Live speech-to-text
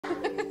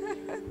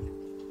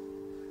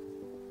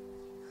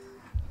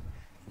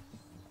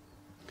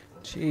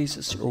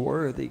Jesus, you're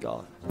worthy,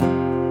 God.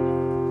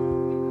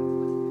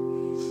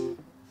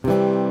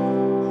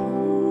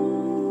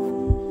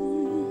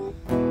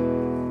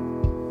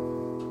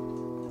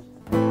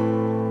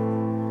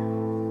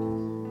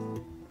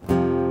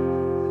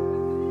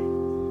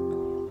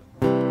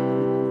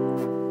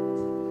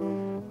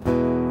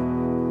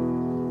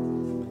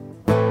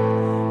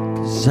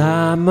 'Cause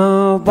I'm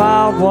a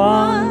wild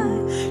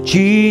one,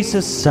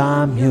 Jesus,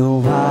 I'm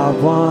your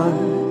wild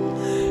one.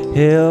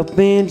 Help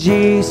me,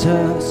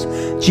 Jesus,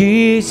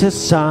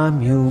 Jesus,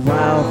 I'm your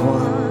wild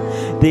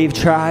one. They've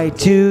tried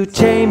to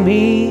tame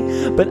me,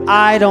 but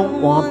I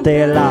don't want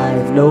their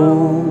life,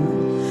 no.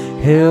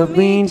 Help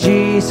me,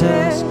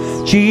 Jesus,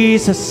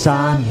 Jesus,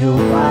 I'm your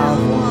wild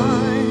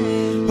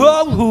one.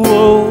 Whoa,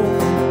 whoa,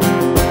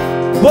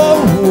 whoa,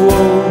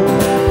 whoa,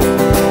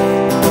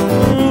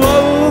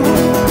 whoa.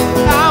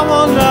 I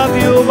wanna love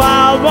you,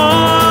 wild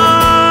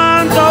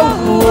one. Oh,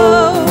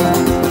 whoa,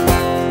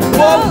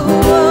 whoa,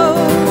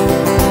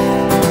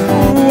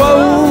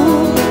 whoa.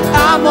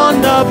 I'm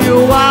one of you,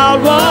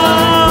 wild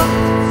one,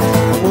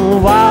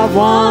 wild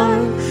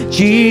one.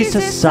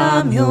 Jesus,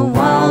 I'm your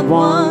wild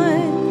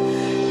one.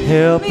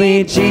 Help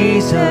me,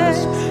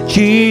 Jesus,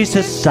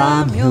 Jesus,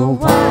 I'm your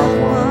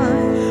wild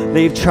one.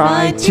 They've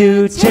tried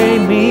to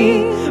tame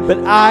me, but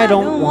I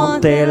don't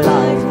want their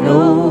life,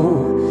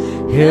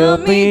 no.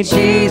 Help me,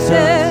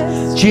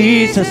 Jesus,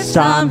 Jesus,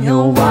 I'm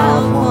your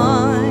wild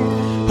one.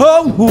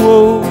 Oh,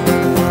 whoa,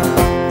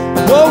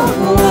 whoa,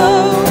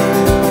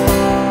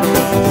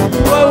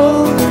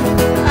 whoa.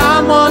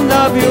 I'm one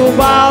of you,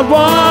 wild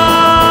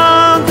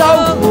ones.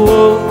 Oh,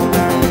 whoa,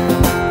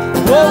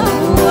 whoa,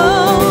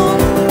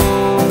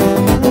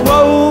 whoa,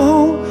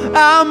 whoa.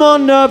 I'm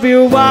one of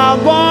you,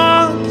 wild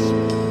ones.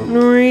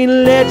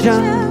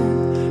 Religion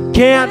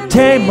can't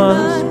tame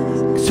us,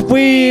 'cause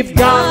we've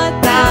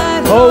got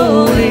that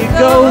Holy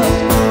Ghost.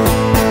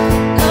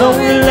 No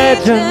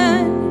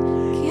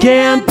religion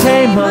can't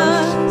tame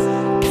us,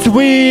 'cause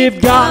we've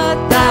got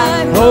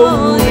that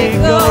Holy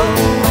Ghost.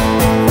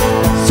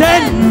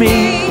 Send me,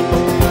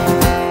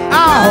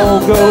 I'll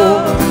go.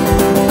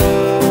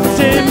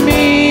 Send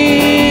me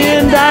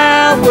and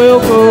I will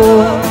go.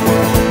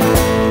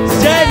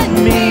 Send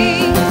me,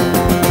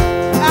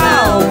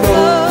 I'll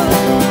go.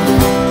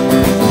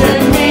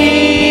 Send me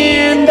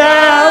and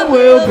I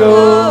will go.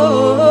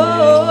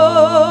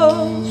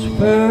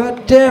 We're a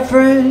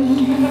different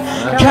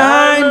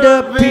kind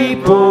of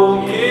people.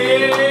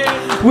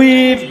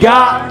 We've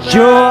got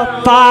your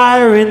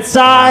fire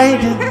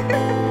inside.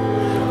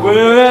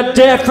 We're a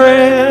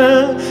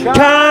different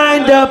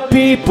kind of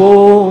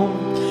people.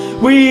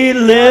 We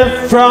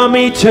live from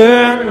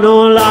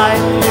eternal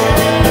life.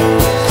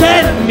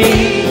 Send me,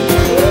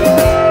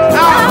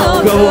 I'll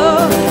go.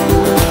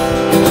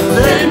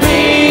 Send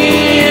me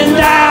and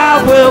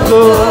I will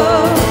go.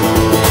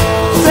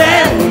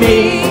 Send me,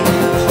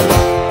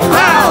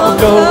 I'll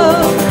go.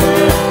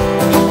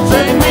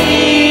 Send me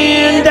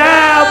and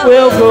I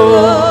will go.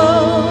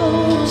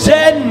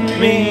 Send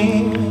me,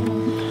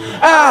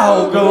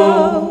 I'll go.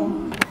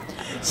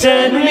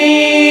 Send me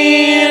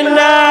and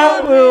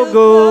I will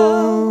go.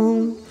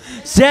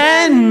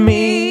 Send me,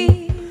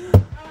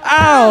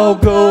 I'll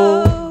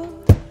go.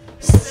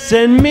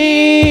 Send me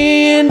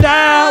and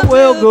I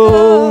will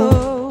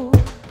go.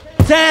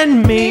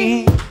 Send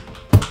me,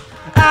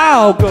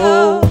 I'll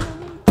go.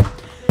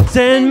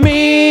 Send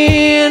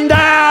me and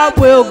I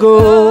will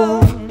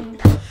go.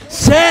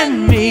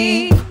 Send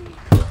me,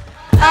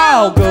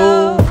 I'll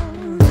go.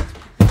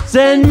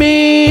 Send me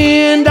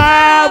and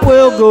I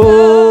will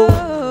go.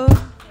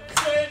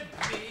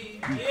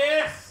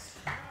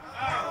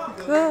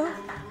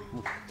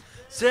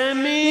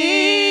 Send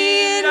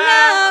me and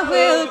I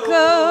will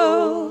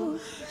go.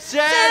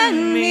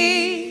 Send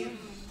me,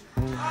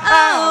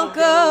 I'll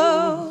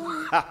go.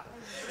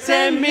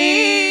 Send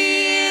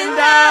me and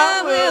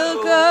I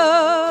will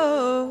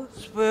go.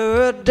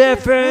 We're a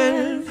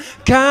different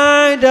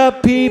kind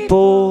of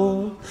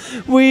people.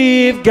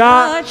 We've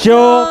got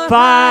your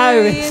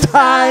fire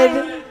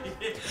inside.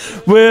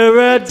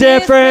 We're a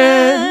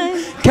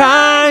different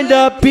kind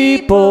of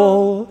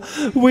people.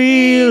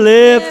 We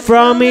live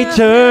from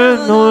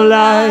eternal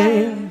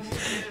life.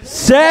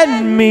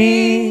 Send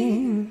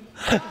me,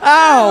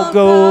 I'll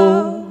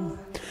go.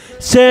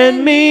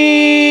 Send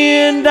me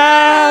and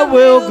I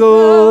will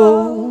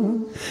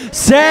go.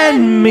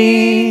 Send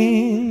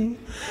me,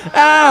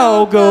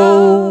 I'll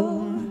go.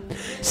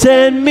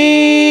 Send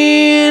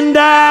me and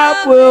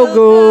I will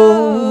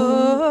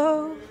go.